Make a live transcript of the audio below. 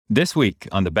This week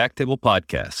on the Backtable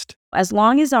Podcast. As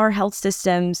long as our health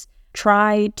systems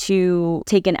try to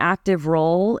take an active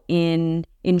role in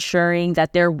ensuring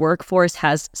that their workforce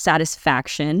has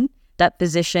satisfaction, that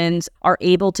physicians are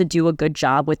able to do a good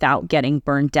job without getting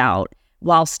burnt out,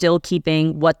 while still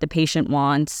keeping what the patient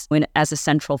wants as a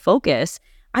central focus,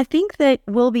 I think that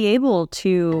we'll be able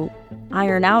to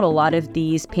iron out a lot of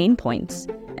these pain points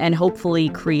and hopefully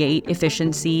create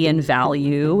efficiency and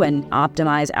value and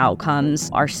optimize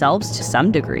outcomes ourselves to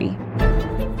some degree.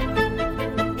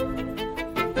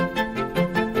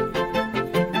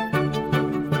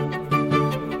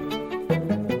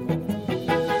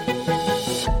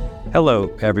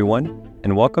 Hello, everyone,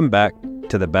 and welcome back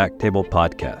to the Backtable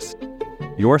Podcast,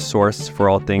 your source for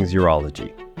all things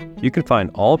urology. You can find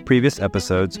all previous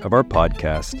episodes of our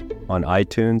podcast on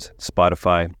iTunes,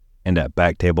 Spotify, and at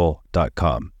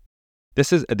backtable.com.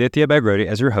 This is Aditya Bagrodi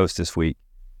as your host this week,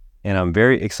 and I'm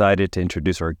very excited to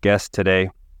introduce our guest today.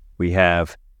 We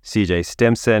have CJ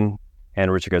Stimson and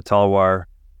Ruchika Talwar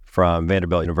from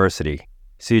Vanderbilt University.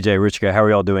 CJ, Ruchika, how are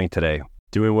y'all doing today?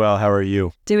 Doing well. How are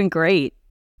you? Doing great.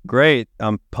 Great.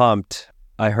 I'm pumped.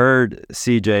 I heard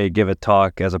CJ give a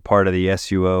talk as a part of the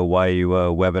SUO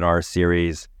YUO webinar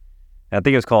series. I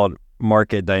think it was called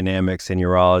Market Dynamics in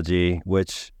Urology,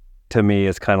 which to me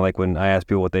is kind of like when I ask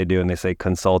people what they do and they say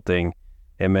consulting,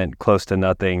 it meant close to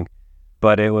nothing.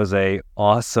 But it was a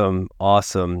awesome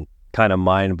kind of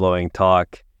mind-blowing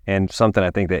talk and something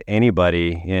I think that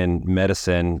anybody in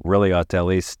medicine really ought to at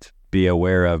least be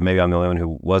aware of. Maybe I'm the only one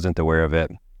who wasn't aware of it.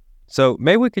 So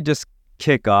maybe we could just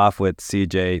kick off with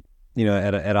CJ,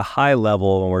 at a high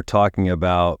level when we're talking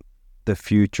about the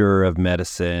future of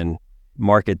medicine,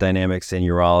 market dynamics in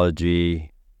urology,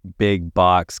 big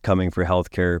box coming for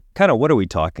healthcare. Kind of what are we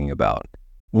talking about?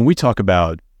 When we talk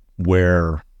about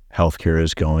where healthcare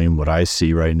is going, what I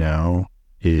see right now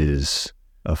is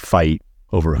a fight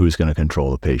over who's going to control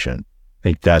the patient. I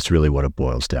think that's really what it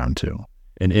boils down to.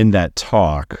 And in that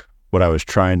talk, what I was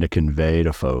trying to convey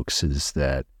to folks is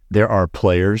that there are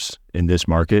players in this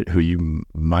market who you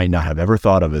might not have ever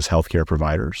thought of as healthcare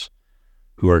providers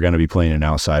who are going to be playing an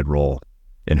outside role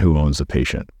in who owns the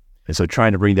patient. And so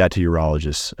trying to bring that to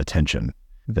urologists' attention,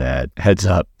 that heads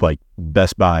up, like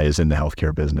Best Buy is in the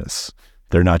healthcare business.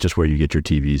 They're not just where you get your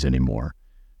TVs anymore.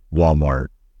 Walmart,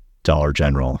 Dollar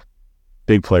General,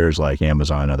 big players like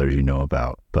Amazon, others you know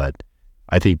about. But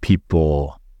I think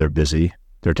people, they're busy,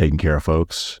 they're taking care of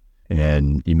folks,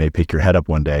 and you may pick your head up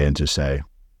one day and just say,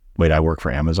 wait, I work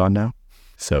for Amazon now?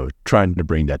 So trying to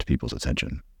bring that to people's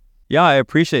attention. Yeah, I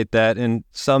appreciate that. And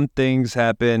some things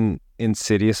happen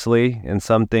insidiously and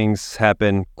some things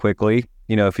happen quickly.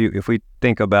 If we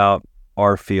think about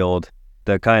our field,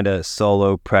 the kind of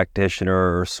solo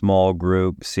practitioner or small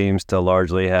group seems to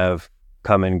largely have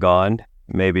come and gone,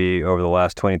 maybe over the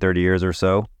last 20, 30 years or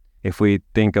so. If we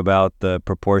think about the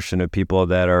proportion of people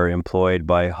that are employed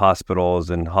by hospitals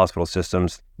and hospital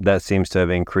systems, that seems to have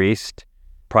increased.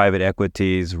 Private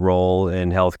equity's role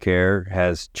in healthcare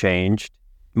has changed.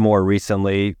 More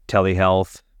recently,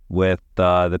 telehealth with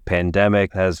the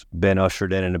pandemic has been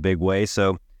ushered in a big way.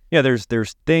 So,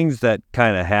 there's things that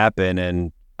kind of happen,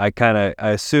 and I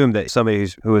assume that somebody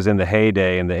who was in the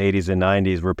heyday in the 80s and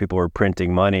 90s where people were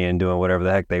printing money and doing whatever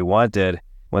the heck they wanted,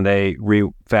 when they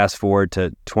fast forward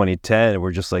to 2010,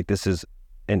 we're just like, this is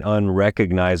an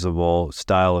unrecognizable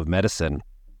style of medicine.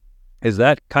 Is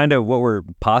that kind of what we're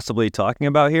possibly talking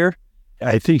about here?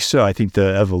 I think so. I think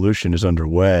the evolution is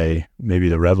underway, maybe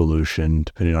the revolution,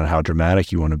 depending on how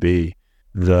dramatic you want to be.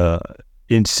 The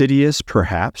insidious,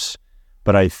 perhaps,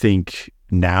 but I think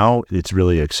now it's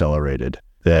really accelerated.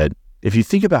 That if you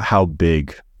think about how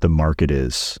big the market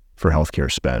is for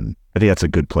healthcare spend, I think that's a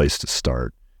good place to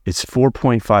start. It's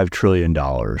 $4.5 trillion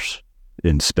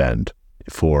in spend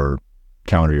for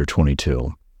calendar year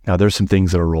 22. Now, there's some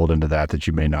things that are rolled into that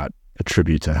you may not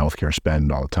attribute to healthcare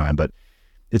spend all the time, but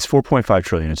it's $4.5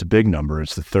 trillion. It's a big number.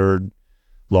 It's the third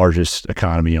largest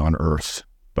economy on earth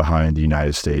behind the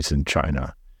United States and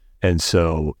China. And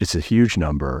so it's a huge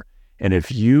number. And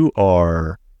if you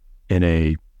are in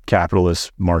a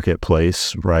capitalist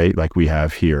marketplace, right, like we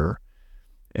have here,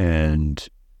 and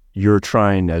you're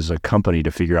trying as a company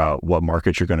to figure out what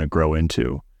market you're going to grow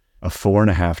into, a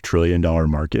 $4.5 trillion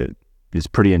market is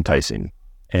pretty enticing.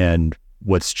 And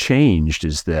what's changed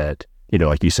is that,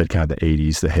 like you said, kind of the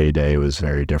 80s, the heyday was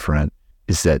very different,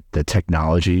 is that the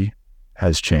technology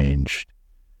has changed.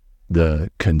 The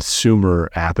consumer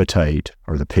appetite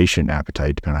or the patient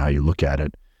appetite, depending on how you look at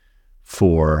it,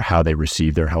 for how they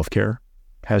receive their healthcare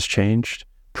has changed.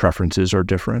 Preferences are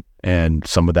different. And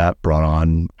some of that brought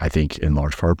on, I think, in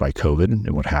large part by COVID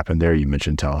and what happened there. You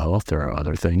mentioned telehealth. There are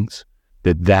other things.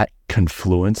 that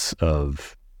confluence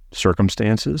of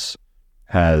circumstances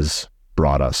has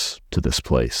brought us to this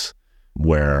place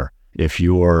where if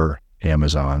you're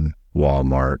Amazon,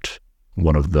 Walmart,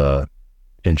 one of the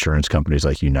insurance companies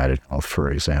like United Health,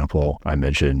 for example, I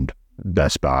mentioned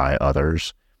Best Buy,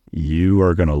 others, you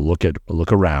are going to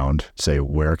look around, say,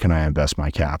 where can I invest my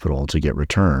capital to get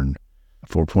return?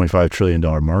 $4.5 trillion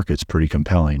market's pretty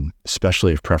compelling,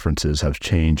 especially if preferences have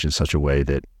changed in such a way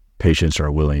that patients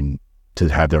are willing to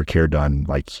have their care done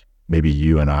like maybe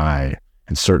you and I,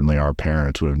 and certainly our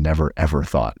parents would have never, ever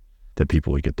thought that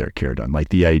people would get their care done. Like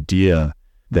the idea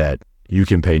that you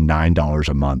can pay $9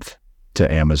 a month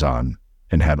to Amazon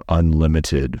and have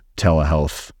unlimited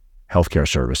telehealth healthcare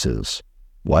services.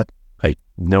 What? Like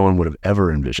no one would have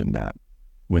ever envisioned that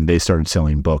when they started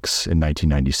selling books in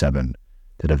 1997,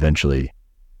 that eventually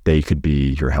they could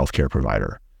be your healthcare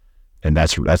provider. And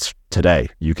that's today.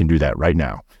 You can do that right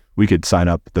now. We could sign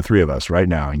up, the three of us right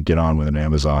now, and get on with an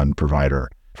Amazon provider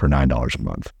for $9 a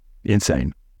month.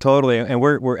 Insane. Totally. And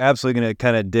we're absolutely going to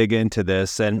kind of dig into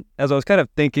this. And as I was kind of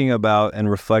thinking about and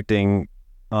reflecting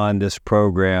on this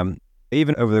program,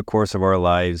 even over the course of our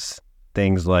lives,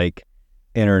 things like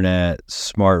internet,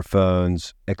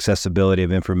 smartphones, accessibility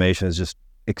of information has just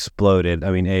exploded.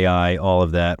 I mean, AI, all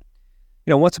of that.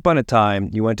 You know, once upon a time,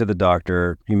 you went to the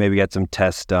doctor, you maybe got some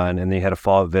tests done, and then you had a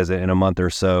follow-up visit in a month or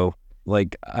so.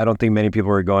 Like, I don't think many people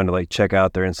were going to like check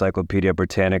out their Encyclopedia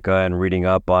Britannica and reading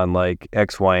up on like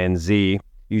X, Y, and Z.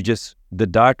 The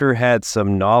doctor had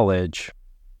some knowledge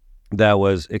that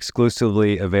was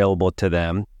exclusively available to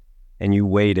them, and you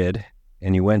waited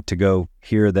and you went to go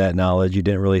hear that knowledge. You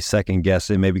didn't really second guess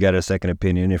it, maybe got a second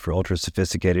opinion if you're ultra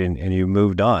sophisticated, and you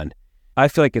moved on. I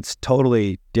feel like it's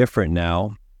totally different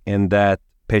now in that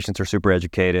patients are super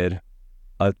educated,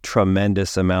 a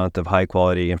tremendous amount of high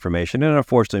quality information, and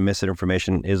unfortunately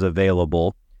misinformation is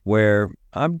available, where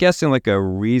I'm guessing like a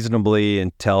reasonably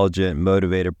intelligent,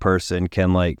 motivated person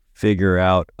can like figure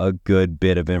out a good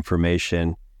bit of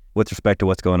information with respect to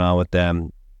what's going on with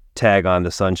them, tag on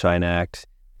the Sunshine Act,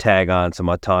 tag on some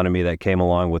autonomy that came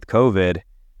along with COVID.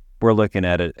 We're looking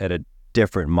at a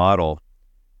different model.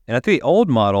 And I think the old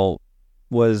model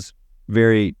was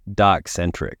very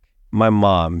doc-centric. My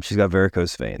mom, she's got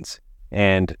varicose veins.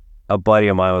 And a buddy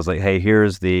of mine was like, hey,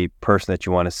 here's the person that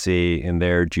you want to see in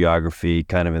their geography,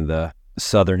 kind of in the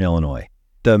southern Illinois.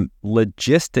 The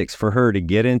logistics for her to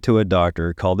get into a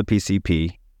doctor called the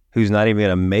PCP, who's not even going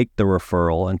to make the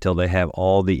referral until they have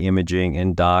all the imaging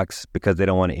and docs because they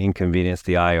don't want to inconvenience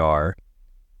the IR,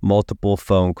 multiple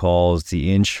phone calls,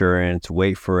 the insurance,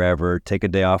 wait forever, take a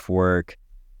day off work.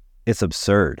 It's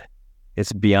absurd.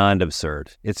 It's beyond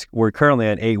absurd. We're currently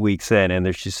at 8 weeks in,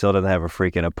 and she still doesn't have a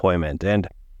freaking appointment. And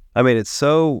I mean, it's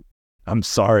so... I'm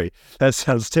sorry. That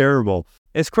sounds terrible.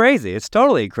 It's crazy. It's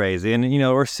totally crazy. And, you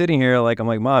know, we're sitting here like, I'm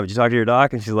like, Mom, did you talk to your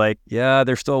doc? And she's like, yeah,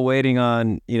 they're still waiting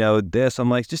on, you know, this. I'm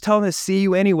like, just tell them to see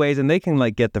you anyways. And they can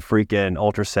like get the freaking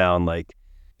ultrasound. Like,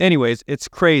 anyways, it's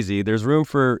crazy. There's room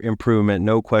for improvement.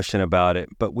 No question about it.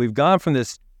 But we've gone from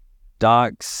this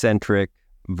doc-centric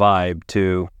vibe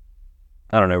to,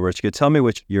 I don't know, Ruchika, tell me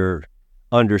what your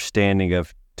understanding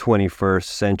of 21st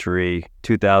century,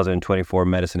 2024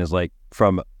 medicine is like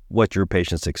from what your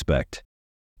patients expect.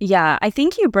 Yeah, I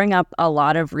think you bring up a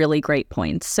lot of really great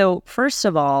points. So first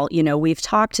of all, you know, we've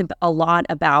talked a lot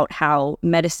about how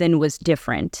medicine was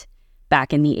different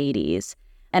back in the 80s.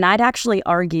 And I'd actually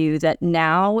argue that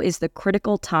now is the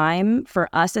critical time for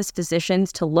us as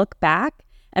physicians to look back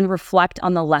and reflect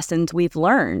on the lessons we've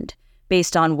learned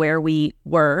based on where we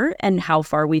were and how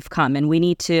far we've come. And we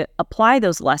need to apply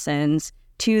those lessons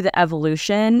to the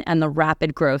evolution and the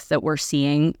rapid growth that we're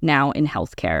seeing now in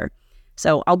healthcare.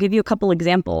 So I'll give you a couple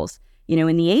examples. You know,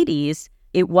 in the 80s,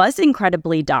 it was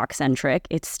incredibly doc-centric.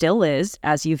 It still is,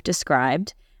 as you've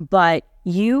described, but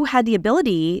you had the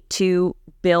ability to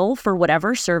bill for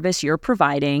whatever service you're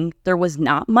providing. There was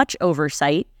not much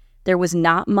oversight. There was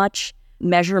not much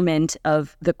measurement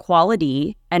of the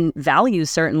quality, and value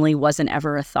certainly wasn't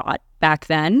ever a thought back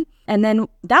then. And then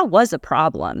that was a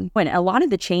problem. And a lot of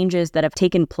the changes that have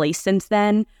taken place since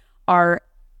then are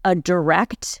a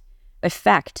direct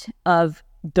effect of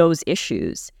those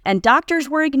issues. And doctors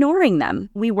were ignoring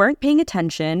them. We weren't paying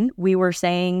attention. We were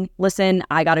saying, listen,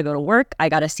 I got to go to work. I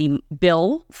got to see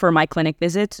bill for my clinic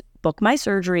visits, book my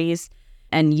surgeries,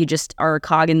 and you just are a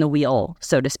cog in the wheel,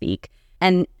 so to speak.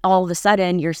 And all of a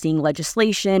sudden, you're seeing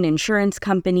legislation, insurance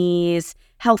companies,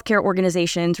 healthcare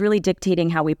organizations really dictating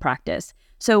how we practice.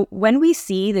 So when we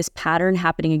see this pattern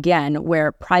happening again,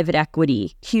 where private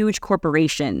equity, huge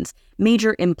corporations,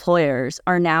 major employers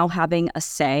are now having a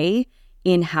say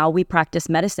in how we practice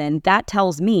medicine, that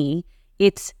tells me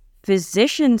it's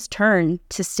physicians' turn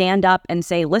to stand up and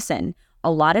say, listen,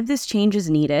 a lot of this change is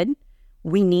needed.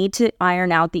 We need to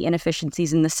iron out the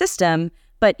inefficiencies in the system.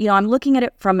 But, I'm looking at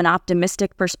it from an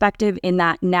optimistic perspective in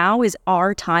that now is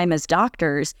our time as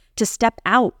doctors to step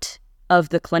out of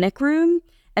the clinic room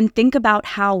and think about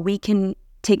how we can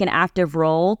take an active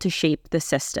role to shape the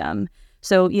system.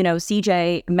 So,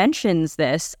 CJ mentions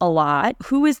this a lot.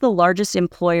 Who is the largest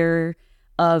employer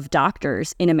of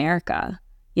doctors in America?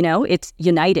 It's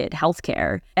United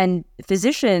Healthcare. And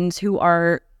physicians who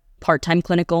are part-time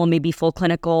clinical, maybe full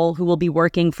clinical, who will be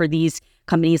working for these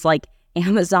companies like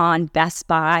Amazon, Best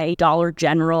Buy, Dollar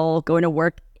General, going to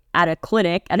work at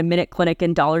a Minute Clinic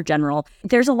in Dollar General.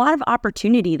 There's a lot of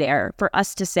opportunity there for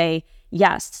us to say,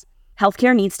 yes,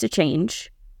 healthcare needs to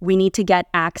change. We need to get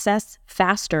access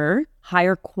faster,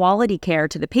 higher quality care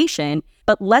to the patient,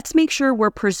 but let's make sure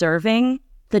we're preserving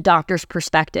the doctor's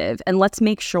perspective. And let's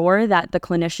make sure that the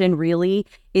clinician really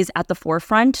is at the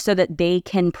forefront so that they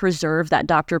can preserve that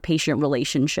doctor-patient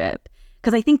relationship.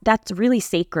 Because I think that's really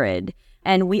sacred.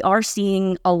 And we are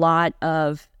seeing a lot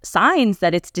of signs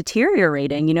that it's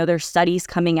deteriorating. There's studies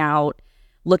coming out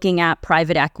looking at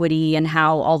private equity and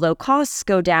how, although costs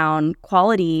go down,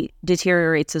 quality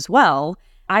deteriorates as well.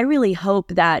 I really hope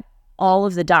that all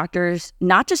of the doctors,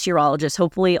 not just urologists,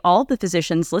 hopefully all the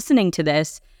physicians listening to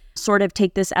this, sort of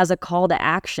take this as a call to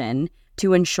action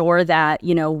to ensure that,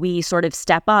 we sort of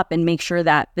step up and make sure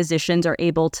that physicians are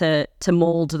able to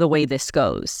mold the way this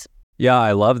goes. Yeah,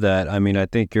 I love that. I mean, I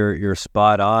think you're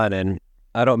spot on, and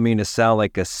I don't mean to sound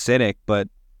like a cynic, but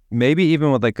maybe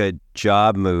even with like a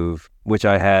job move, which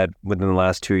I had within the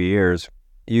last 2 years,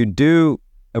 you do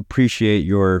appreciate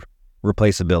your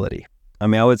replaceability. I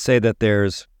mean, I would say that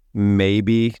there's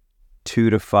maybe 2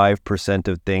 to 5%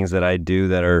 of things that I do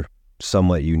that are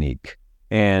somewhat unique.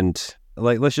 And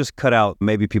like, let's just cut out,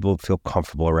 maybe people feel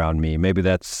comfortable around me. Maybe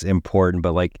that's important,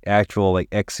 but like actual like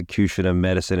execution of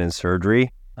medicine and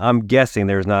surgery, I'm guessing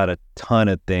there's not a ton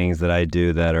of things that I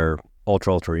do that are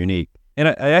ultra unique. And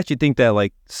I actually think that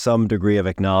like some degree of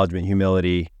acknowledgement,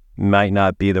 humility might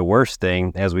not be the worst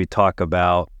thing as we talk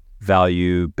about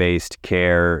value-based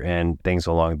care and things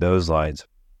along those lines.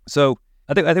 So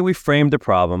I think we framed the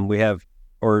problem. We have,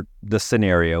 or the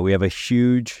scenario, we have a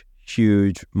huge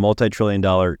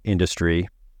multi-trillion-dollar industry.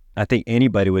 I think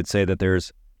anybody would say that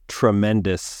there's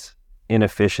tremendous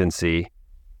inefficiency,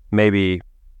 maybe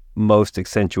most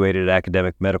accentuated at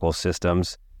academic medical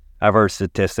systems. I've heard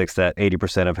statistics that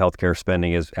 80% of healthcare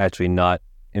spending is actually not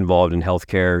involved in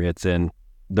healthcare. It's in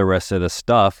the rest of the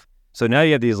stuff. So now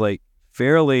you have these like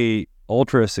fairly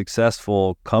ultra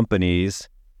successful companies,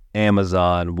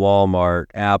 Amazon, Walmart,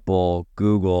 Apple,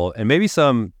 Google, and maybe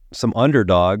some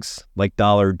underdogs like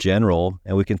Dollar General,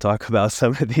 and we can talk about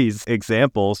some of these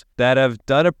examples that have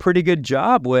done a pretty good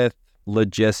job with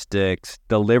logistics,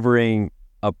 delivering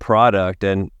a product,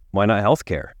 and why not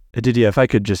healthcare? Didier, if I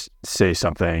could just say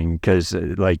something, because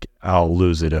like I'll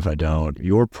lose it if I don't.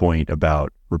 Your point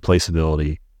about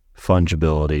replaceability,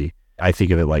 fungibility, I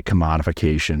think of it like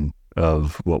commodification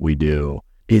of what we do.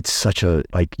 It's such a,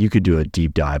 like, you could do a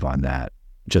deep dive on that,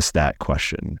 just that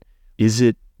question.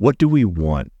 What do we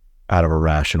want out of a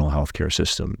rational healthcare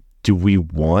system? Do we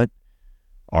want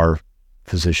our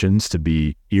physicians to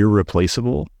be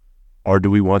irreplaceable, or do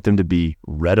we want them to be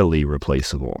readily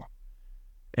replaceable?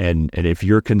 And if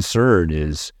your concern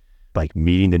is like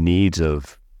meeting the needs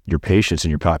of your patients and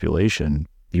your population,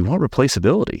 you want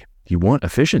replaceability. You want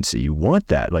efficiency. You want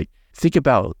that. Like, think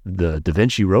about the Da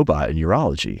Vinci robot in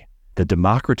urology, the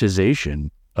democratization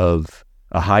of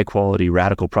a high quality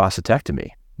radical prostatectomy,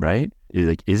 right?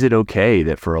 Like, is it okay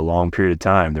that for a long period of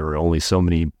time, there were only so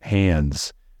many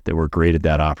hands that were great at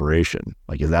that operation?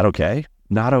 Like, is that okay?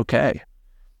 Not okay.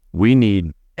 We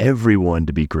need everyone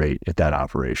to be great at that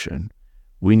operation.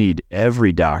 We need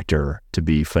every doctor to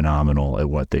be phenomenal at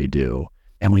what they do,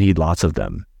 and we need lots of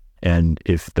them. And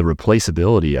if the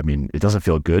replaceability, I mean, it doesn't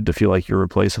feel good to feel like you're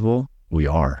replaceable. We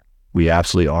are. We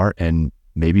absolutely are. And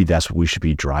maybe that's what we should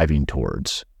be driving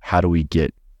towards. How do we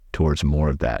get towards more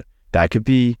of that? That could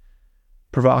be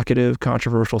provocative,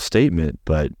 controversial statement,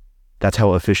 but that's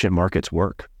how efficient markets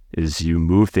work, is you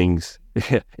move things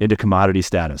into commodity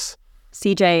status.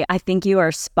 CJ, I think you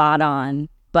are spot on,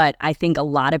 but I think a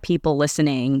lot of people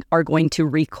listening are going to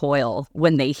recoil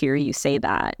when they hear you say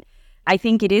that. I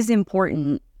think it is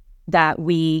important that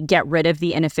we get rid of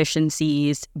the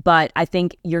inefficiencies, but I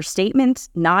think your statement's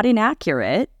not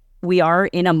inaccurate. We are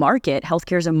in a market.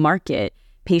 Healthcare is a market.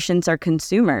 Patients are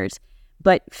consumers.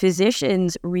 But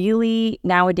physicians really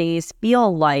nowadays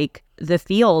feel like the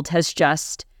field has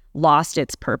just lost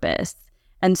its purpose.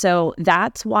 And so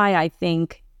that's why I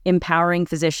think empowering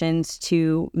physicians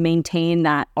to maintain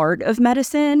that art of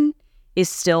medicine is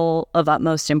still of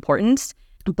utmost importance.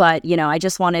 But, I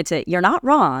just wanted to, you're not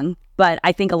wrong, but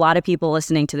I think a lot of people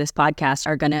listening to this podcast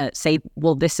are going to say,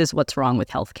 well, this is what's wrong with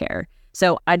healthcare.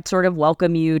 So I'd sort of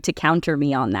welcome you to counter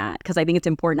me on that, because I think it's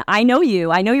important. I know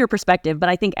your perspective, but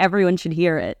I think everyone should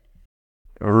hear it.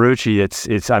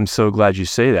 Ruchi, I'm so glad you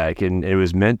say that. And it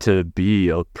was meant to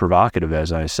be provocative,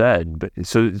 as I said. But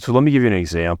so let me give you an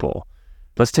example.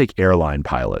 Let's take airline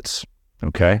pilots,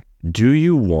 okay? Do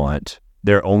you want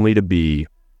there only to be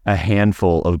a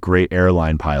handful of great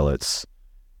airline pilots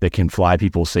that can fly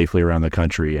people safely around the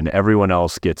country and everyone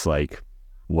else gets like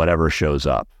whatever shows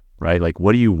up, right? Like,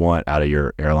 what do you want out of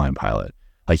your airline pilot?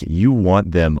 Like, you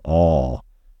want them all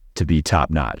to be top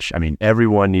notch. I mean,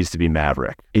 everyone needs to be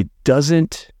maverick. It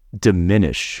doesn't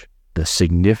diminish the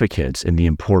significance and the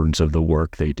importance of the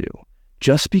work they do.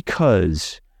 Just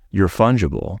because you're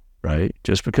fungible, right?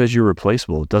 Just because you're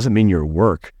replaceable doesn't mean your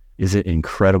work isn't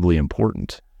incredibly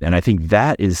important. And I think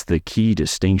that is the key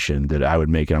distinction that I would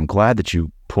make. And I'm glad that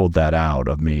you pulled that out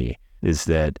of me, is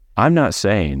that I'm not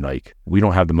saying like we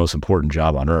don't have the most important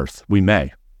job on earth. We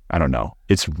may, I don't know.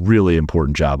 It's really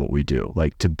important job what we do.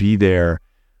 Like, to be there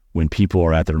when people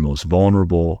are at their most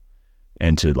vulnerable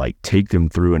and to like take them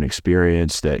through an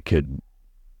experience that could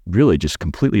really just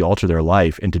completely alter their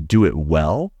life and to do it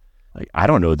well. Like, I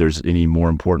don't know if there's any more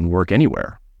important work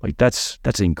anywhere. Like, that's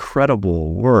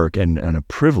incredible work and a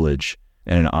privilege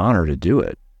and an honor to do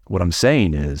it. What I'm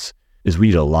saying is we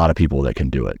need a lot of people that can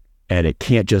do it. And it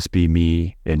can't just be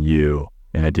me and you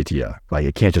and Aditya. Like,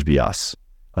 it can't just be us.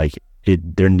 Like, we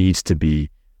need to be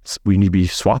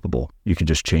swappable. You can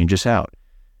just change us out.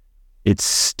 It's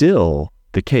still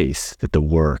the case that the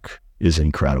work is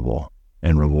incredible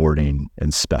and rewarding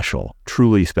and special,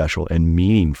 truly special and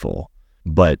meaningful.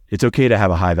 But it's okay to have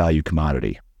a high value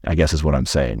commodity, I guess is what I'm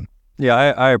saying. Yeah,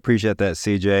 I appreciate that,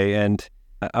 CJ. And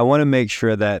I want to make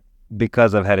sure that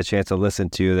because I've had a chance to listen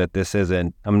to you,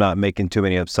 that I'm not making too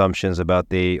many assumptions about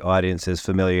the audience's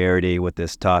familiarity with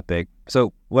this topic.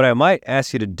 So what I might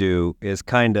ask you to do is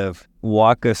kind of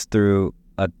walk us through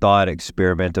a thought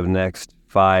experiment of the next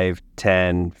 5,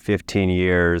 10, 15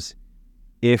 years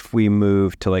if we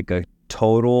move to like a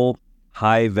total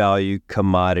high value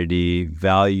commodity,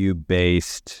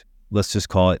 value-based, let's just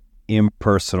call it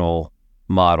impersonal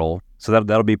model. So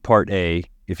that'll be part A,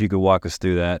 if you could walk us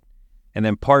through that. And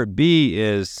then part B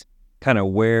is kind of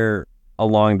where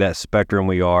along that spectrum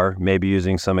we are, maybe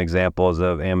using some examples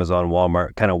of Amazon,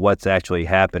 Walmart, kind of what's actually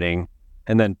happening.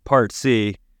 And then part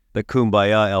C, the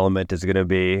kumbaya element, is going to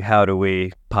be how do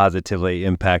we positively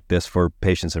impact this for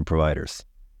patients and providers?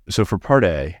 So for part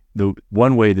A, the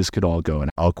one way this could all go,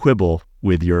 and I'll quibble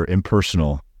with your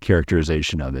impersonal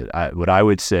characterization of it. What I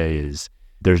would say is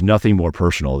there's nothing more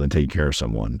personal than taking care of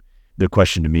someone. The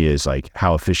question to me is like,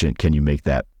 how efficient can you make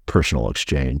that personal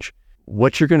exchange?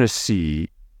 What you're going to see,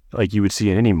 like you would see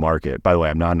in any market, by the way,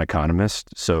 I'm not an economist,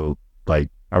 so like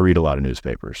I read a lot of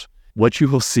newspapers. What you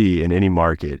will see in any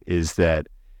market is that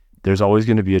there's always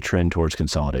going to be a trend towards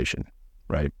consolidation,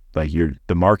 right? Like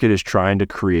the market is trying to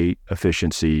create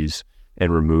efficiencies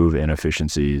and remove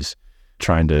inefficiencies,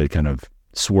 trying to kind of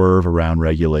swerve around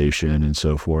regulation and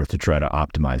so forth to try to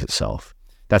optimize itself.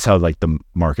 That's how like the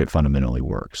market fundamentally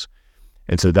works.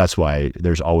 And so that's why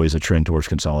there's always a trend towards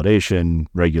consolidation.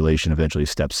 Regulation eventually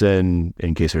steps in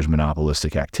case there's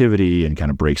monopolistic activity and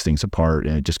kind of breaks things apart.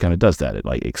 And it just kind of does that. It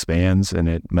like expands and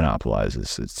it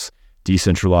monopolizes. It's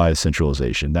decentralized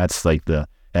centralization. That's like the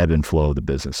ebb and flow of the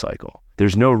business cycle.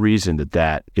 There's no reason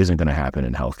that isn't going to happen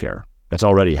in healthcare. That's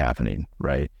already happening,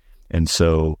 right? And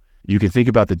so you can think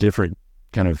about the different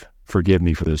kind of, forgive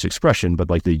me for this expression, but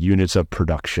like the units of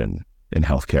production in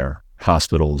healthcare: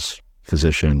 hospitals,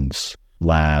 physicians,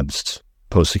 labs,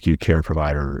 post-acute care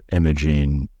provider,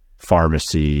 imaging,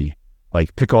 pharmacy,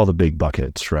 like pick all the big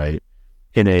buckets, right?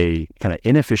 In a kind of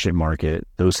inefficient market,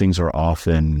 those things are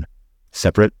often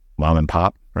separate, mom and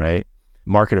pop, right?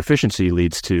 Market efficiency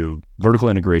leads to vertical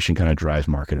integration, kind of drives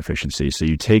market efficiency. So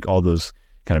you take all those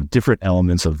kind of different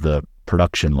elements of the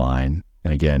production line,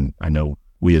 and again, I know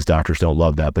we as doctors don't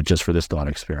love that, but just for this thought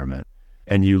experiment,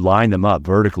 and you line them up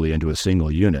vertically into a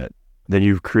single unit, then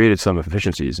you've created some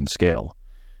efficiencies and scale.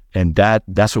 And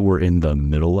that's what we're in the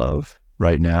middle of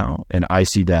right now. And I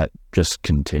see that just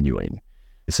continuing.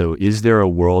 So is there a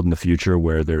world in the future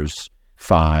where there's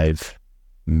 5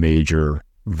 major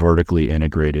vertically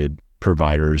integrated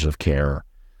providers of care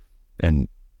and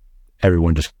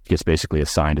everyone just gets basically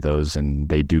assigned to those and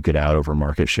they duke it out over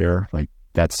market share? Like,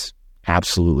 that's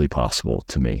absolutely possible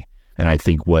to me. And I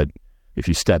think if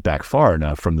you step back far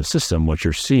enough from the system, what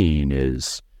you're seeing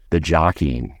is the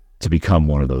jockeying to become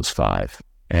one of those 5?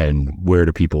 And where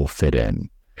do people fit in?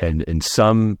 And in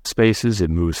some spaces, it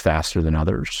moves faster than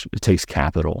others. It takes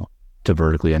capital to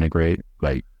vertically integrate.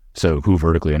 Like, so who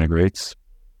vertically integrates?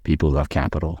 People who have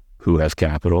capital. Who has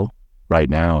capital? Right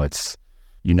now, it's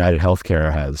United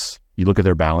Healthcare has, you look at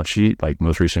their balance sheet, like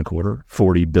most recent quarter,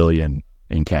 $40 billion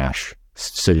in cash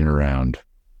sitting around.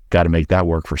 Got to make that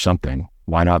work for something.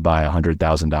 Why not buy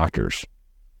 100,000 doctors?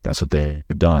 That's what they've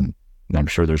done. And I'm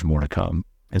sure there's more to come.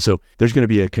 And so there's going to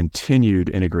be a continued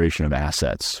integration of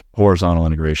assets, horizontal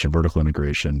integration, vertical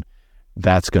integration.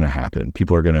 That's going to happen.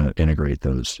 People are going to integrate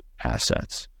those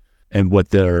assets. And what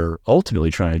they're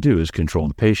ultimately trying to do is control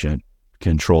the patient,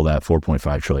 control that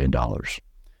 $4.5 trillion.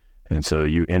 And so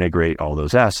you integrate all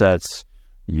those assets,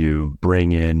 you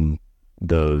bring in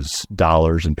those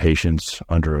dollars and patients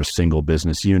under a single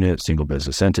business unit, single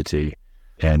business entity,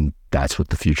 and that's what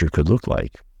the future could look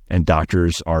like. And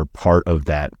doctors are part of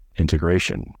that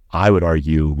integration. I would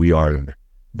argue we are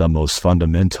the most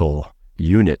fundamental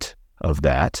unit of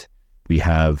that. We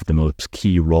have the most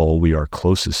key role. We are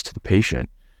closest to the patient,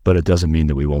 but it doesn't mean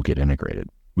that we won't get integrated.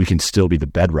 We can still be the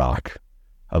bedrock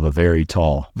of a very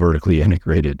tall, vertically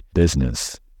integrated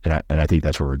business. And I think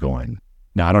that's where we're going.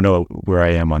 Now, I don't know where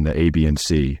I am on the A, B, and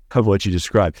C of what you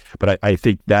described, but I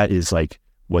think that is like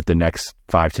what the next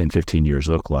 5, 10, 15 years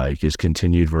look like, is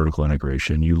continued vertical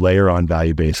integration. You layer on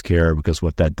value-based care, because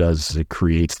what that does is it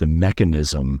creates the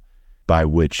mechanism by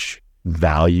which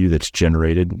value that's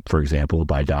generated, for example,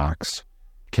 by docs,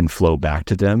 can flow back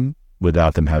to them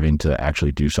without them having to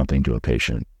actually do something to a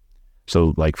patient.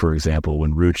 So like, for example,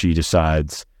 when Ruchi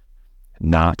decides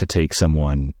not to take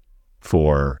someone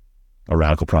for a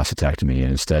radical prostatectomy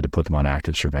and instead to put them on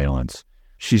active surveillance,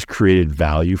 she's created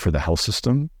value for the health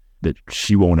system that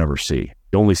she won't ever see.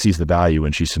 She only sees the value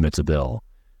when she submits a bill,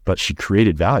 but she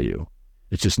created value.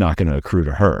 It's just not going to accrue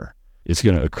to her. It's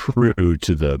going to accrue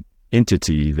to the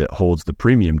entity that holds the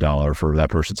premium dollar for that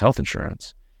person's health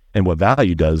insurance. And what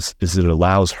value does is it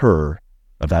allows her,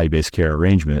 a value-based care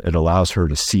arrangement, it allows her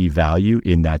to see value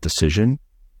in that decision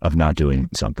of not doing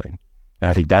something. And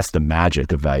I think that's the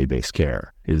magic of value-based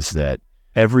care, is that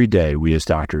every day we as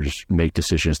doctors make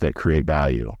decisions that create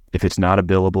value. If it's not a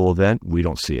billable event, we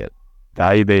don't see it.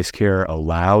 Value-based care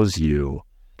allows you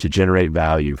to generate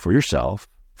value for yourself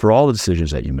for all the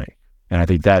decisions that you make. And I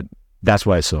think that's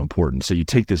why it's so important. So you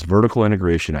take this vertical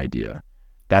integration idea,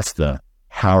 that's the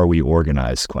how are we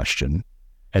organized question.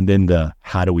 And then the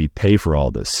how do we pay for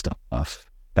all this stuff?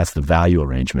 That's the value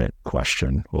arrangement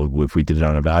question. Well, if we did it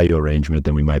on a value arrangement,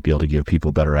 then we might be able to give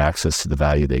people better access to the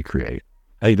value they create.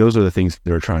 I think those are the things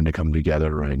that are trying to come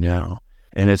together right now.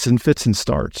 And it's in fits and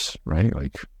starts, right?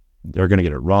 Like, they're going to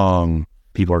get it wrong.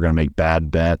 People are going to make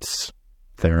bad bets.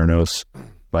 Theranos,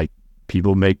 like,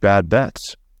 people make bad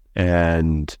bets,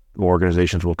 and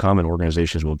organizations will come and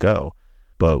organizations will go.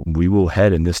 But we will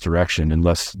head in this direction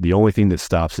unless the only thing that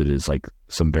stops it is like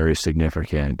some very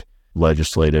significant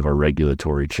legislative or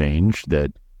regulatory change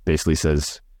that basically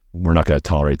says, we're not going to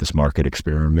tolerate this market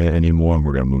experiment anymore and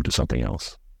we're going to move to something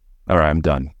else. All right, I'm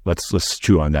done. Let's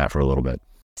chew on that for a little bit.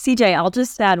 CJ, I'll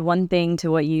just add one thing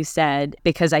to what you said,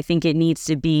 because I think it needs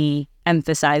to be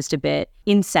emphasized a bit.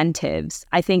 Incentives.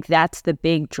 I think that's the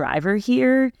big driver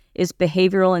here, is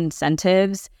behavioral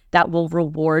incentives that will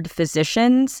reward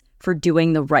physicians for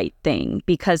doing the right thing.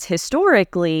 Because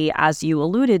historically, as you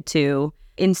alluded to,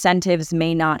 incentives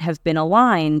may not have been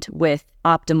aligned with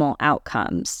optimal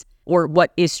outcomes or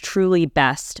what is truly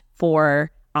best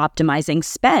for optimizing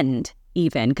spend,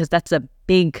 even, because that's a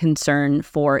big concern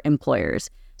for employers.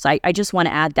 So I just want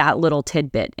to add that little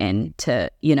tidbit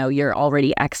into, your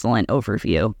already excellent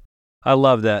overview. I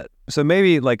love that. So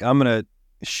maybe like I'm going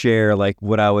to share like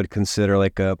what I would consider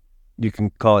like you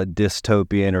can call it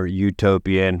dystopian or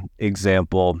utopian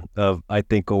example of, I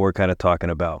think, what we're kind of talking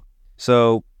about.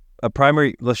 So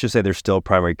let's just say they're still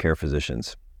primary care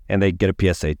physicians and they get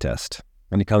a PSA test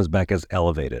and it comes back as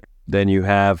elevated. Then you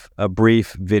have a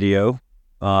brief video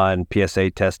on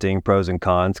PSA testing, pros and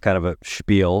cons, kind of a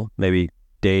spiel, maybe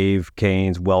Dave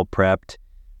Kane's well-prepped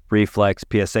reflex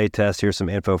PSA test. Here's some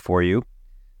info for you.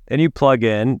 Then you plug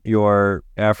in your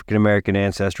African-American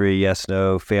ancestry, yes,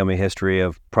 no, family history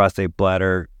of prostate,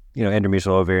 bladder,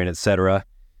 endometrial, ovarian, etc.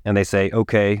 And they say,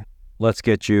 okay, let's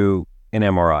get you an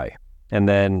MRI. And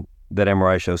then that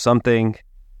MRI shows something,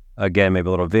 again, maybe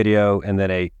a little video, and then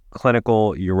a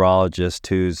clinical urologist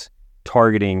whose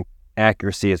targeting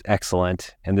accuracy is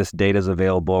excellent. And this data is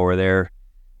available where they're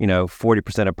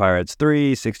 40% of PIRADS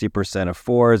 3, 60% of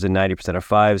 4s, and 90% of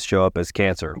 5s show up as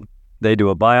cancer. They do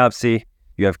a biopsy.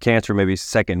 You have cancer, maybe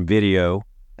second video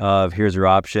of here's your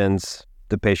options.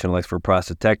 The patient elects for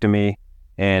prostatectomy,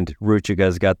 and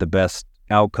Ruchika's got the best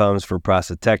outcomes for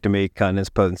prostatectomy, continence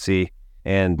potency,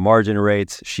 and margin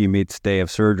rates. She meets day of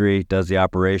surgery, does the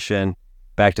operation,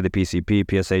 back to the PCP,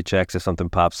 PSA checks if something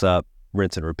pops up,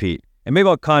 rinse and repeat. And maybe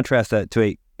I'll contrast that to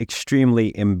a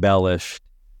extremely embellished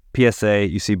PSA,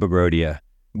 you see Bagrodia.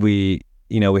 We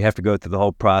have to go through the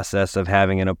whole process of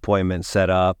having an appointment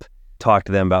set up, talk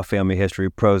to them about family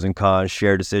history, pros and cons,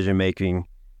 share decision making.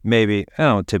 Maybe, I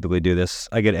don't typically do this.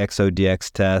 I get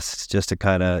ExoDX tests just to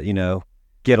kind of,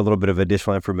 get a little bit of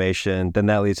additional information. Then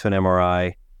that leads to an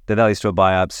MRI. Then that leads to a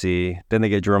biopsy. Then they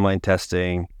get germline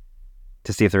testing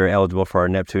to see if they're eligible for our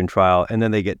Neptune trial. And then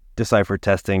they get Decipher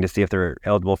testing to see if they're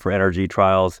eligible for NRG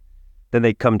trials. Then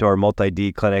they come to our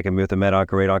multi-D clinic and meet with a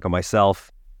med-onc or rad-onc and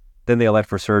myself. Then they elect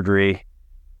for surgery.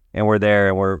 And we're there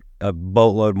and we're a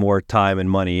boatload more time and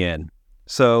money in.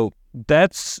 So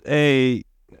that's a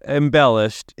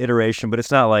embellished iteration, but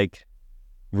it's not like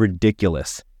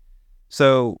ridiculous.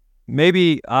 So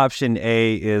maybe option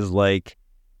A is like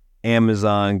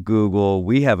Amazon, Google.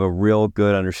 We have a real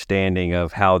good understanding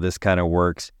of how this kind of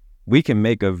works. We can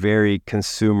make a very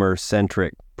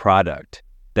consumer-centric product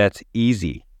that's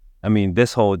easy. I mean,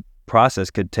 this whole process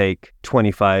could take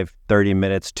 25, 30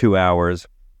 minutes, 2 hours.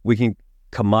 We can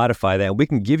commodify that. We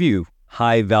can give you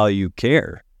high-value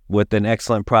care with an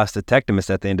excellent prostatectomist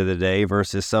at the end of the day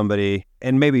versus somebody,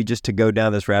 and maybe just to go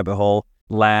down this rabbit hole,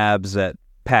 labs that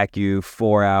pack you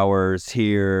 4 hours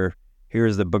here.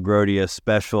 Here's the Bagrodia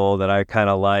special that I kind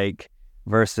of like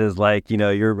versus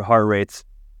your heart rate's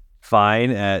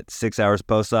fine at 6 hours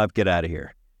post-op, get out of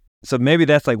here. So maybe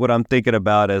that's like what I'm thinking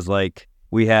about as like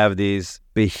we have these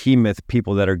behemoth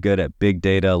people that are good at big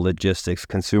data, logistics,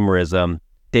 consumerism,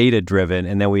 data-driven,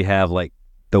 and then we have like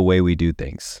the way we do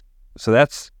things. So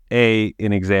that's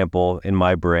an example in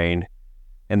my brain.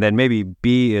 And then maybe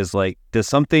B is like, does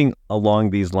something along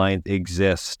these lines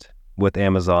exist with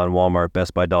Amazon, Walmart,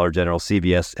 Best Buy, Dollar General,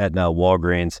 CVS, Aetna,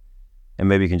 Walgreens? And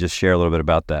maybe you can just share a little bit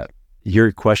about that.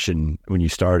 Your question when you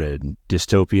started,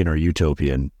 dystopian or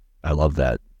utopian, I love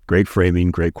that. Great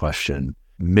framing, great question.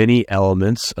 Many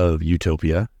elements of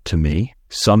utopia to me,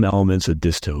 some elements of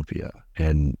dystopia.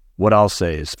 And what I'll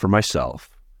say is for myself,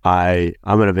 I'm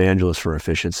an evangelist for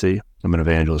efficiency. I'm an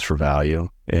evangelist for value,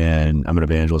 and I'm an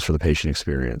evangelist for the patient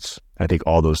experience. I think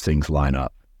all those things line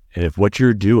up. And if what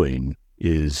you're doing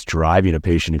is driving a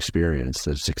patient experience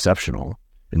that's exceptional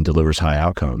and delivers high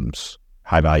outcomes,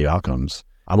 high value outcomes,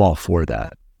 I'm all for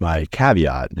that. My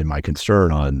caveat and my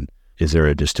concern on is there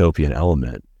a dystopian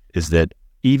element is that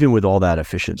even with all that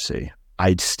efficiency,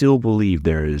 I still believe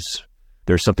there's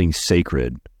something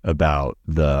sacred about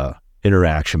the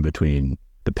interaction between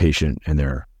the patient and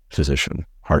their physician.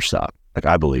 Hard stop. Like,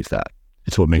 I believe that.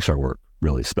 It's what makes our work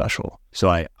really special.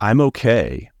 So I'm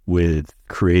okay with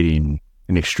creating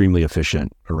an extremely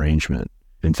efficient arrangement.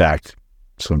 In fact,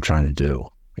 that's what I'm trying to do.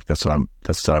 Like, that's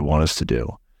what I want us to do.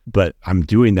 But I'm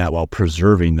doing that while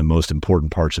preserving the most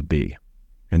important parts of B.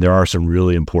 And there are some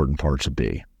really important parts of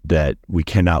B that we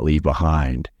cannot leave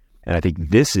behind. And I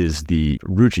think this is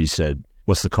Ruchi said,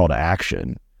 what's the call to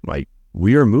action? Like,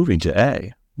 we are moving to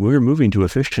A. We're moving to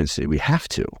efficiency. We have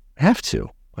to.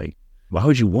 Like, why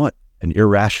would you want an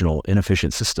irrational,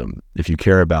 inefficient system if you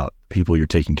care about people you're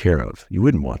taking care of? You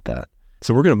wouldn't want that.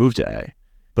 So we're going to move to A.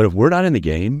 But if we're not in the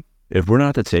game, if we're not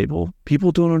at the table,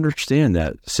 people don't understand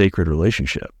that sacred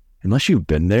relationship. Unless you've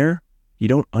been there, you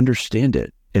don't understand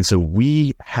it. And so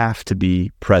we have to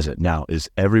be present. Now, is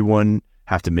everyone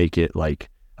have to make it like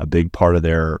a big part of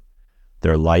their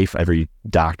life, every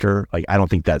doctor? Like, I don't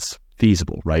think that's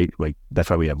feasible, right? Like, that's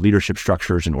why we have leadership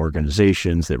structures and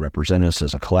organizations that represent us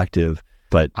as a collective.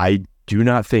 But I do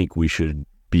not think we should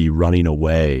be running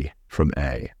away from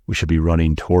A. We should be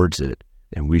running towards it,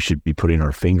 and we should be putting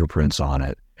our fingerprints on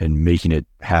it and making it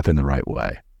happen the right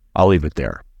way. I'll leave it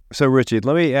there. So Richie,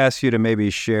 let me ask you to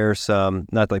maybe share some,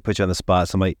 not to like put you on the spot,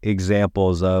 some like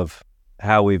examples of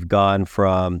how we've gone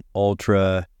from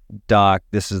ultra doc,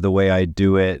 this is the way I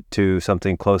do it, to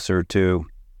something closer to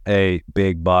a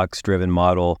big box driven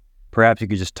model. Perhaps you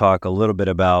could just talk a little bit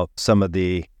about some of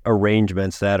the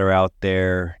arrangements that are out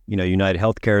there. You know, United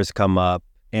Healthcare has come up,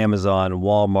 Amazon,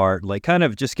 Walmart, like kind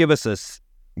of just give the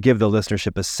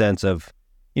listenership a sense of,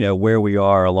 you know, where we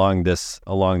are along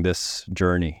this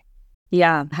journey.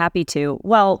 Yeah, happy to.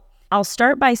 Well, I'll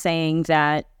start by saying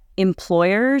that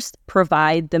employers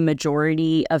provide the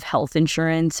majority of health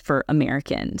insurance for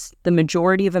Americans. The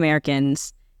majority of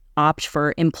Americans opt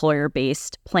for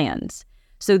employer-based plans.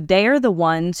 So they're the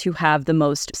ones who have the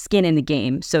most skin in the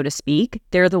game, so to speak.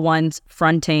 They're the ones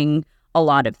fronting a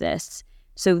lot of this.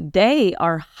 So they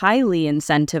are highly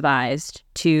incentivized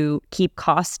to keep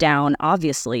costs down,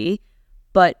 obviously,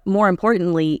 but more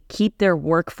importantly, keep their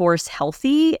workforce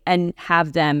healthy and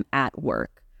have them at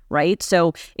work, right?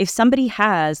 So if somebody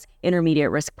has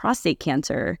intermediate risk prostate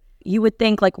cancer, you would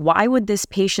think like, why would this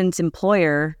patient's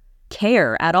employer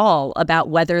care at all about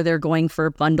whether they're going for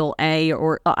bundle A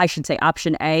or I should say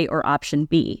option A or option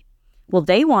B? Well,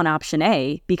 they want option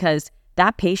A because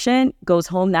that patient goes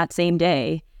home that same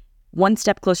day, one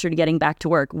step closer to getting back to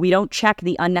work. We don't check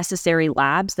the unnecessary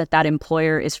labs that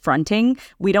employer is fronting.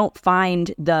 We don't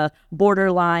find the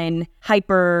borderline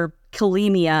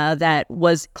hyperkalemia that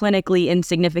was clinically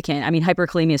insignificant. I mean,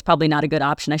 hyperkalemia is probably not a good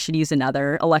option. I should use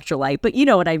another electrolyte, but you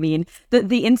know what I mean.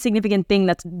 The insignificant thing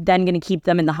that's then going to keep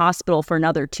them in the hospital for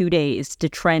another 2 days to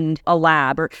trend a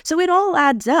lab. So it all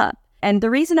adds up. And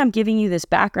the reason I'm giving you this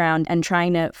background and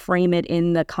trying to frame it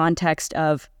in the context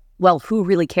of, well, who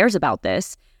really cares about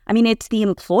this? I mean, it's the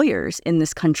employers in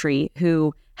this country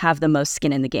who have the most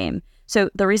skin in the game. So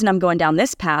the reason I'm going down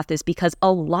this path is because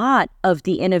a lot of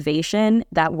the innovation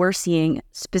that we're seeing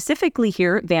specifically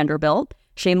here at Vanderbilt,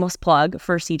 shameless plug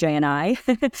for CJ and I,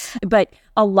 but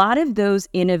a lot of those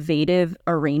innovative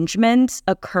arrangements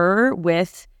occur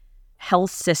with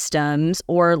health systems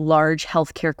or large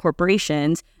healthcare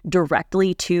corporations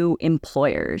directly to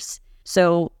employers.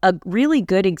 So a really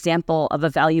good example of a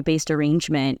value-based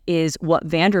arrangement is what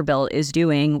Vanderbilt is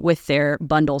doing with their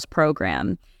bundles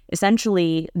program.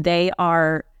 Essentially, they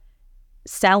are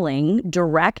selling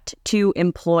direct to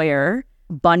employer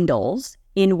bundles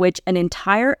in which an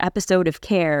entire episode of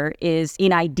care is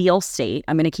in ideal state.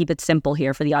 I'm going to keep it simple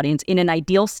here for the audience. In an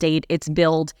ideal state, it's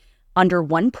billed under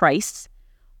one price.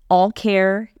 All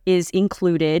care is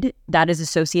included that is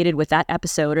associated with that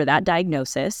episode or that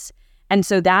diagnosis. And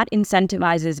so that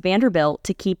incentivizes Vanderbilt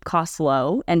to keep costs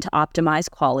low and to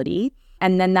optimize quality.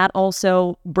 And then that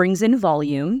also brings in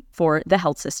volume for the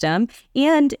health system.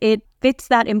 And it fits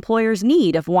that employer's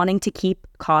need of wanting to keep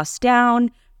costs down,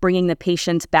 bringing the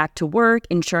patients back to work,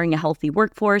 ensuring a healthy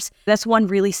workforce. That's one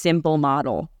really simple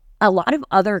model. A lot of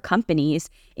other companies,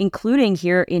 including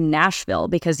here in Nashville,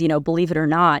 because, believe it or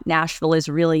not, Nashville is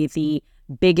really the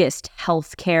biggest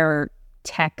healthcare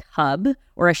tech hub,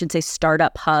 or I should say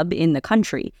startup hub in the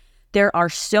country. There are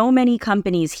so many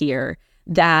companies here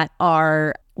that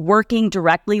are working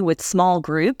directly with small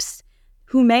groups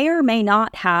who may or may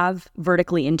not have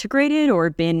vertically integrated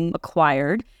or been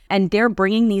acquired, and they're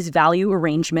bringing these value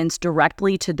arrangements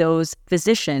directly to those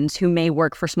physicians who may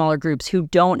work for smaller groups who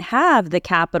don't have the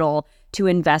capital to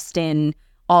invest in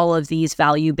all of these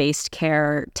value-based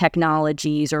care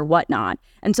technologies or whatnot.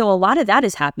 And so a lot of that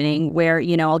is happening where,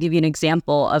 I'll give you an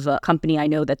example of a company I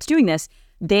know that's doing this.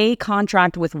 They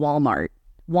contract with Walmart.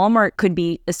 Walmart could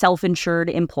be a self-insured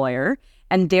employer,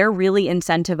 and they're really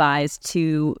incentivized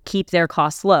to keep their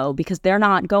costs low because they're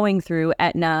not going through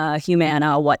Aetna,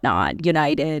 Humana, whatnot,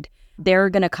 United. They're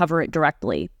going to cover it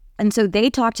directly. And so they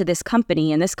talk to this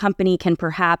company, and this company can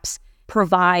perhaps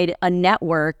provide a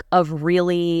network of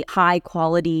really high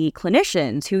quality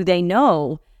clinicians who they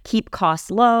know keep costs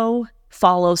low,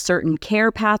 follow certain care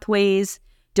pathways,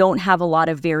 don't have a lot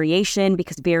of variation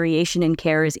because variation in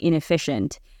care is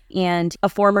inefficient. And a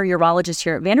former urologist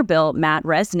here at Vanderbilt, Matt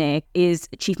Resnick, is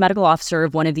chief medical officer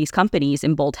of one of these companies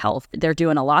in Bolt Health. They're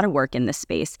doing a lot of work in this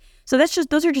space. So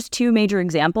those are just two major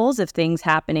examples of things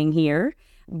happening here.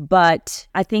 But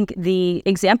I think the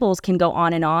examples can go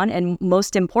on. And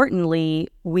most importantly,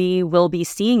 we will be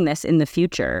seeing this in the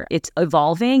future. It's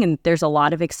evolving and there's a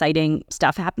lot of exciting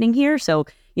stuff happening here. So,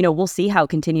 we'll see how it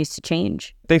continues to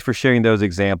change. Thanks for sharing those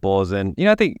examples. And,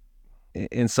 I think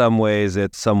in some ways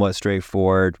it's somewhat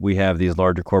straightforward. We have these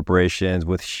larger corporations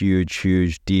with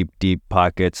huge, deep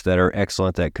pockets that are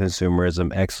excellent at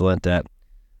consumerism, excellent at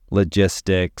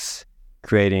logistics,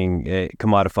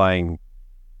 commodifying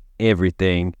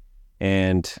everything.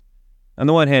 And on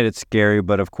the one hand, it's scary,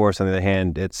 but of course, on the other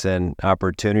hand, it's an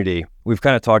opportunity. We've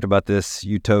kind of talked about this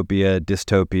utopia,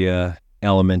 dystopia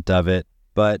element of it,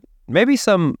 but maybe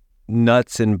some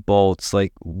nuts and bolts,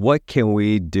 like what can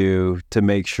we do to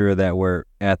make sure that we're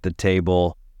at the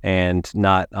table and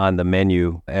not on the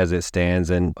menu as it stands?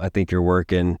 And I think your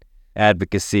work in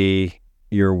advocacy,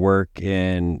 your work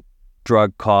in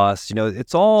drug costs,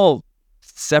 it's all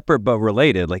separate but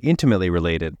related, like intimately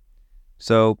related.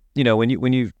 So,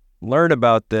 when you learn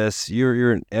about this,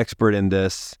 you're an expert in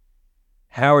this.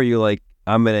 How are you like,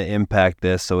 I'm going to impact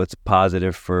this so it's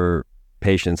positive for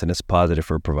patients and it's positive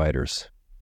for providers?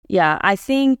 Yeah, I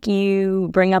think you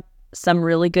bring up some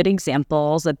really good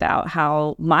examples about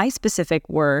how my specific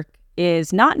work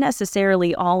is not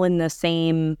necessarily all in the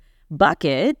same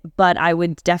bucket, but I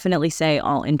would definitely say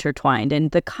all intertwined. And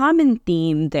the common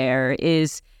theme there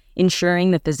is,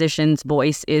 ensuring the physician's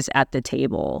voice is at the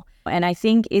table. And I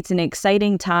think it's an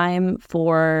exciting time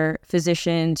for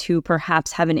physicians who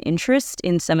perhaps have an interest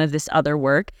in some of this other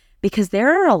work, because there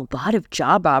are a lot of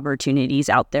job opportunities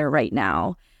out there right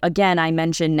now. Again, I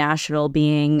mentioned Nashville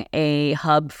being a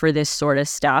hub for this sort of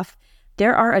stuff.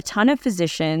 There are a ton of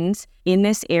physicians in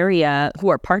this area who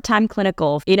are part-time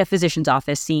clinical in a physician's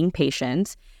office seeing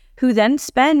patients, who then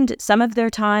spend some of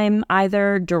their time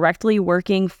either directly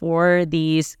working for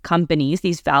these companies,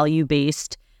 these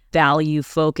value-based,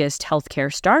 value-focused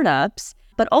healthcare startups,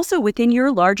 but also within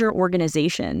your larger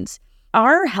organizations.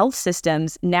 Our health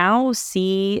systems now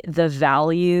see the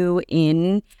value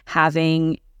in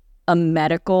having a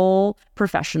medical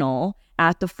professional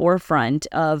at the forefront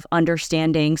of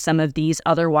understanding some of these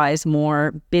otherwise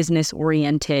more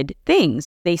business-oriented things.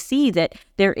 They see that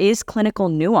there is clinical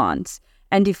nuance.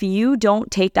 And if you don't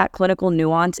take that clinical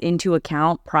nuance into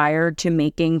account prior to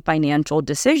making financial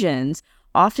decisions,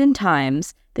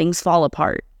 oftentimes things fall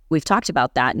apart. We've talked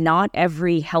about that. Not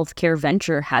every healthcare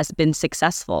venture has been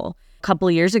successful. A couple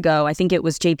of years ago, I think it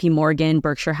was JP Morgan,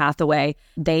 Berkshire Hathaway,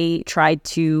 they tried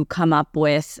to come up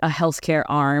with a healthcare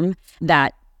arm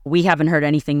that we haven't heard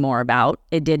anything more about.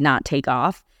 It did not take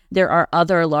off. There are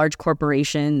other large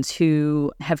corporations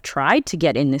who have tried to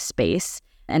get in this space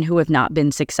and who have not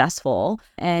been successful.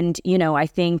 And, I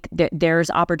think that there's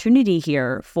opportunity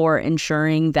here for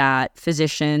ensuring that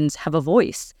physicians have a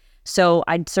voice. So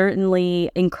I'd certainly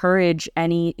encourage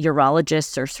any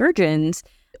urologists or surgeons,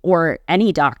 or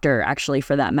any doctor, actually,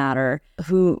 for that matter,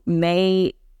 who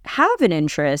may have an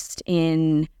interest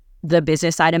in the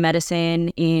business side of medicine,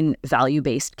 in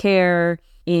value-based care,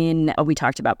 we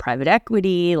talked about private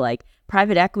equity. Like,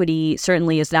 private equity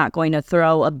certainly is not going to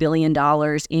throw $1 billion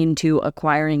into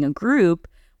acquiring a group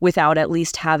without at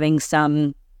least having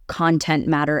some content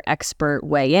matter expert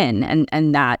weigh in.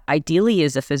 And that ideally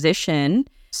is a physician.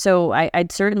 So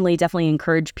I'd certainly definitely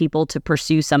encourage people to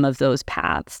pursue some of those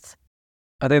paths.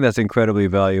 I think that's incredibly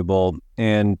valuable.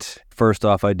 And first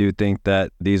off, I do think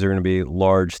that these are going to be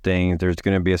large things. There's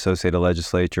going to be associated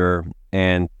legislature,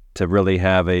 and to really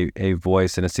have a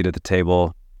voice and a seat at the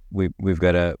table, we've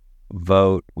got to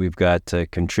vote, we've got to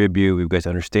contribute, we've got to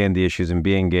understand the issues and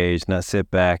be engaged, not sit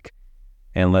back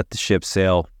and let the ship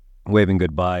sail, waving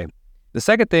goodbye. The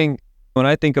second thing, when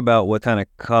I think about what kind of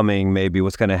coming, maybe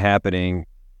what's kind of happening,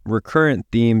 recurrent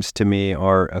themes to me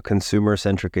are a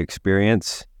consumer-centric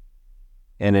experience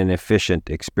and an efficient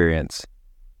experience.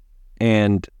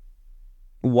 And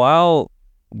while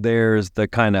there's the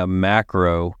kind of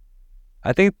macro,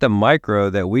 I think the micro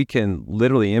that we can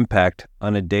literally impact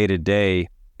on a day-to-day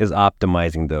is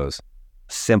optimizing those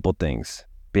simple things,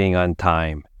 being on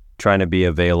time, trying to be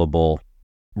available,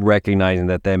 recognizing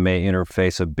that may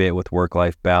interface a bit with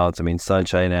work-life balance. I mean,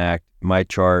 Sunshine Act, my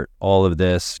chart, all of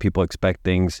this, people expect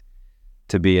things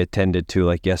to be attended to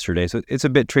like yesterday. So it's a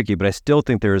bit tricky, but I still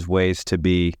think there's ways to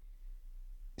be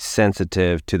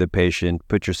sensitive to the patient,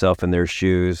 put yourself in their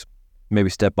shoes, maybe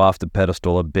step off the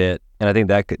pedestal a bit. And I think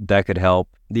that could help.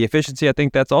 The efficiency, I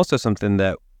think that's also something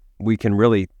that we can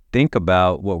really think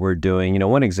about what we're doing.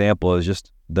 One example is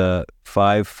just the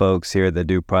 5 folks here that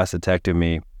do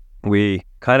prostatectomy. We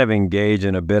kind of engage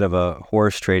in a bit of a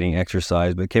horse trading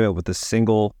exercise, but came up with a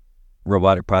single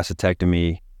robotic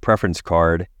prostatectomy preference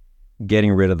card,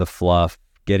 getting rid of the fluff,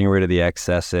 getting rid of the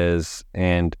excesses,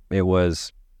 and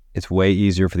it's way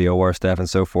easier for the OR staff and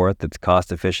so forth. It's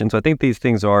cost efficient. So I think these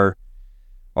things are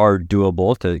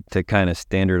doable to kind of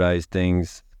standardize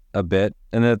things a bit.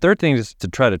 And then the third thing is to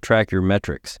try to track your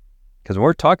metrics. Because when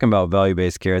we're talking about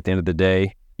value-based care, at the end of the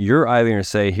day, you're either going to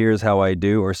say, here's how I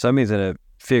do, or somebody's going to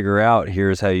figure out,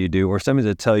 here's how you do, or somebody's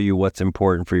going to tell you what's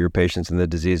important for your patients and the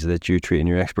diseases that you treat and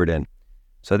you're expert in.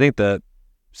 So I think the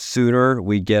sooner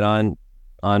we get on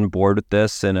board with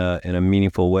this in a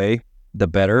meaningful way, the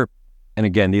better. And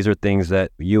again, these are things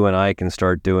that you and I can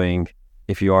start doing,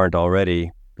 if you aren't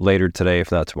already, later today,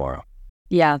 if not tomorrow.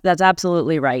 Yeah, that's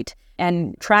absolutely right.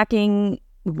 And tracking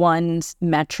one's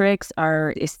metrics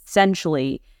are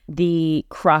essentially the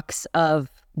crux of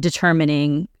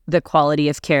determining the quality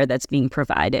of care that's being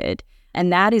provided.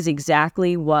 And that is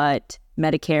exactly what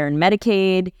Medicare and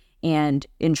Medicaid and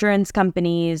insurance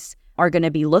companies are going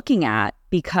to be looking at,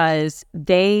 because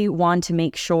they want to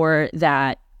make sure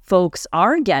that folks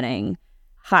are getting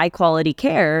high quality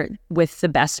care with the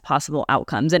best possible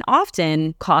outcomes. And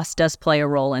often cost does play a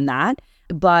role in that.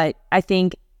 But I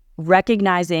think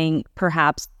recognizing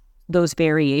perhaps those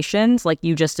variations, like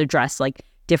you just addressed, like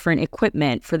different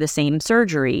equipment for the same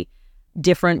surgery,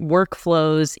 different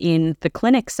workflows in the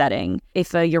clinic setting.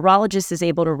 If a urologist is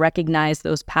able to recognize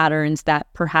those patterns that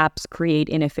perhaps create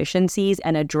inefficiencies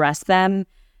and address them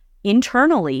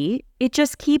internally, it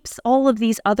just keeps all of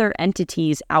these other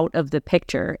entities out of the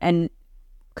picture and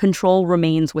control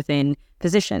remains within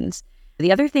physicians.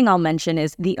 The other thing I'll mention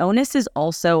is the onus is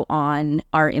also on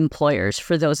our employers,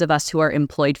 for those of us who are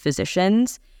employed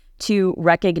physicians, to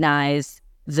recognize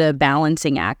the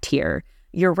balancing act here.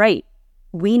 You're right.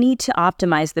 We need to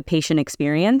optimize the patient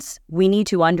experience. We need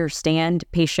to understand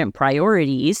patient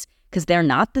priorities because they're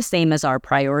not the same as our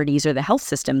priorities or the health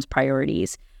system's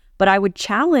priorities. But I would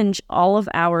challenge all of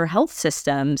our health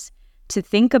systems to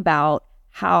think about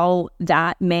how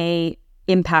that may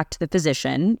impact the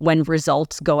physician when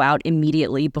results go out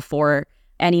immediately before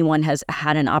anyone has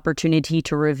had an opportunity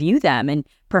to review them. And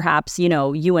perhaps,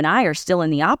 you and I are still in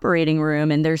the operating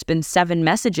room and there's been 7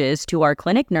 messages to our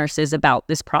clinic nurses about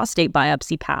this prostate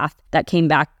biopsy path that came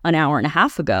back an hour and a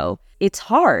half ago. It's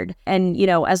hard. And,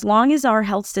 as long as our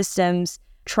health systems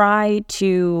try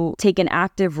to take an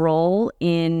active role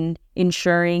in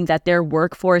ensuring that their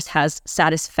workforce has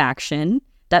satisfaction,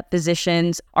 that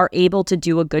physicians are able to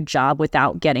do a good job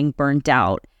without getting burnt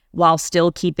out, while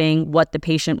still keeping what the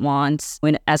patient wants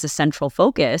as a central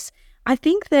focus, I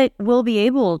think that we'll be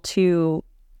able to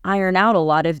iron out a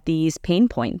lot of these pain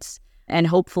points and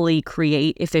hopefully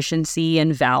create efficiency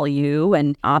and value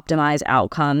and optimize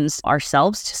outcomes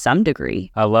ourselves to some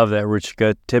degree. I love that,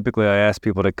 Ruchika. Typically, I ask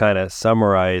people to kind of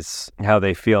summarize how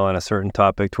they feel on a certain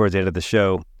topic towards the end of the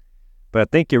show. But I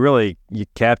think you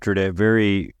captured it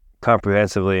very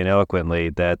comprehensively and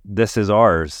eloquently, that this is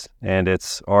ours, and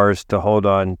it's ours to hold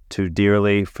on to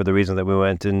dearly for the reason that we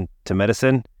went into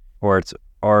medicine, or it's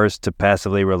ours to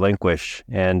passively relinquish.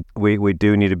 And we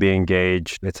do need to be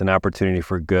engaged. It's an opportunity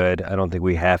for good. I don't think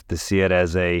we have to see it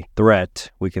as a threat.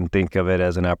 We can think of it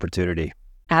as an opportunity.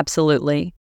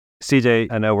 Absolutely. CJ,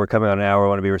 I know we're coming on an hour. I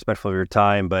want to be respectful of your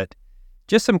time, but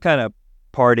just some kind of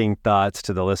parting thoughts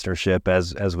to the listenership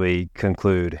as we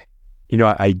conclude.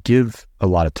 I give a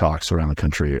lot of talks around the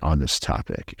country on this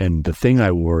topic. And the thing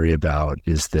I worry about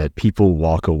is that people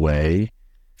walk away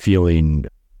feeling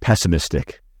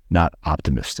pessimistic, not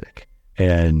optimistic.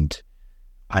 And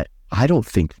I don't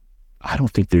think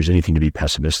there's anything to be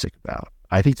pessimistic about.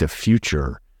 I think the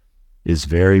future is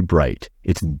very bright.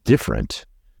 It's different.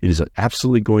 It is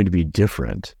absolutely going to be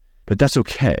different, but that's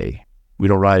okay. We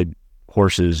don't ride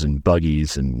horses and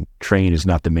buggies, and train is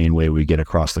not the main way we get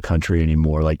across the country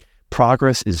anymore.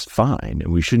 Progress is fine,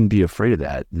 and we shouldn't be afraid of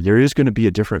that. There is going to be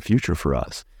a different future for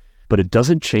us, but it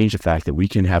doesn't change the fact that we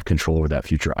can have control over that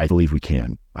future. I believe we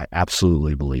can. I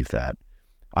absolutely believe that.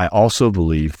 I also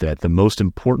believe that the most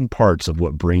important parts of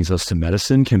what brings us to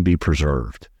medicine can be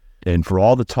preserved. And for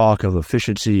all the talk of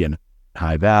efficiency and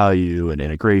high value and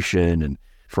integration, and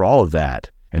for all of that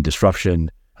and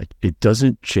disruption, it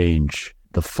doesn't change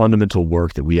the fundamental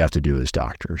work that we have to do as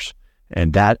doctors.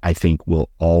 And that, I think, will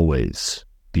always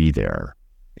be there.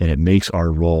 And it makes our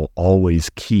role always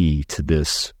key to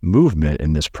this movement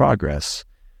and this progress.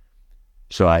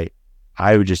 So I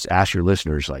would just ask your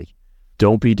listeners,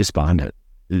 don't be despondent.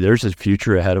 There's a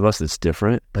future ahead of us that's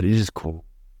different, but it is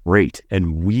great.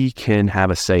 And we can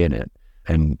have a say in it.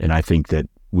 And I think that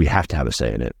we have to have a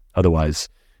say in it. Otherwise,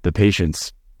 the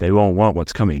patients, they won't want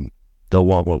what's coming. They'll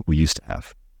want what we used to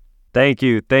have. Thank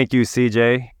you,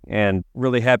 CJ, and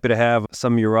really happy to have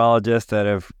some urologists that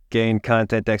have gained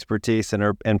content expertise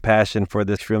and passion for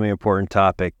this extremely important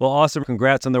topic. Well, awesome.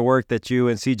 Congrats on the work that you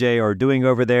and CJ are doing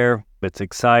over there. It's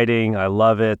exciting. I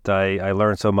love it. I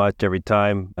learn so much every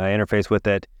time I interface with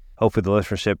it. Hopefully the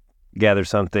listenership gathers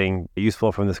something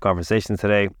useful from this conversation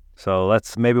today. So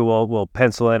we'll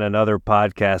pencil in another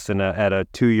podcast at a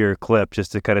 2-year clip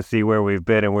just to kind of see where we've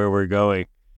been and where we're going.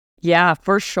 Yeah,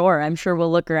 for sure. I'm sure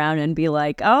we'll look around and be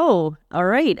like, oh, all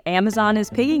right, Amazon is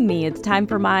pinging me. It's time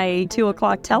for my 2:00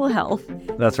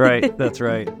 telehealth. That's right. That's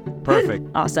right. Perfect.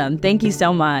 Awesome. Thank you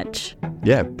so much.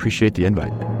 Yeah, appreciate the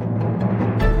invite.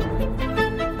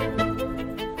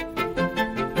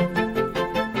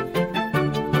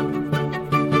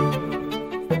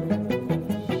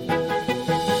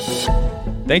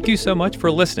 Thank you so much for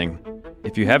listening.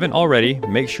 If you haven't already,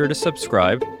 make sure to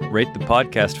subscribe, rate the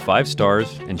podcast 5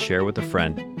 stars, and share with a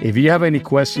friend. If you have any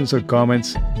questions or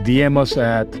comments, DM us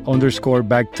at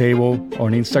 _backtable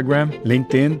on Instagram,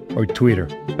 LinkedIn, or Twitter.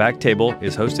 Backtable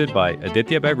is hosted by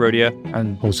Aditya Bagrodia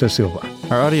and Jose Silva.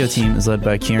 Our audio team is led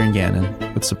by Kieran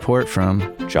Gannon, with support from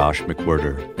Josh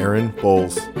McWhirter, Aaron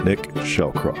Bowles, Nick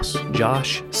Shellcross,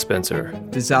 Josh Spencer.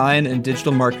 Design and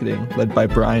digital marketing led by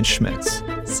Brian Schmitz.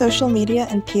 Social media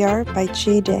and PR by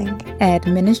Chi Ding.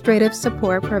 Administrative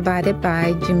support provided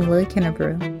by Jamila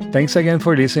Kennebrew. Thanks again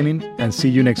for listening, and see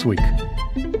you next week.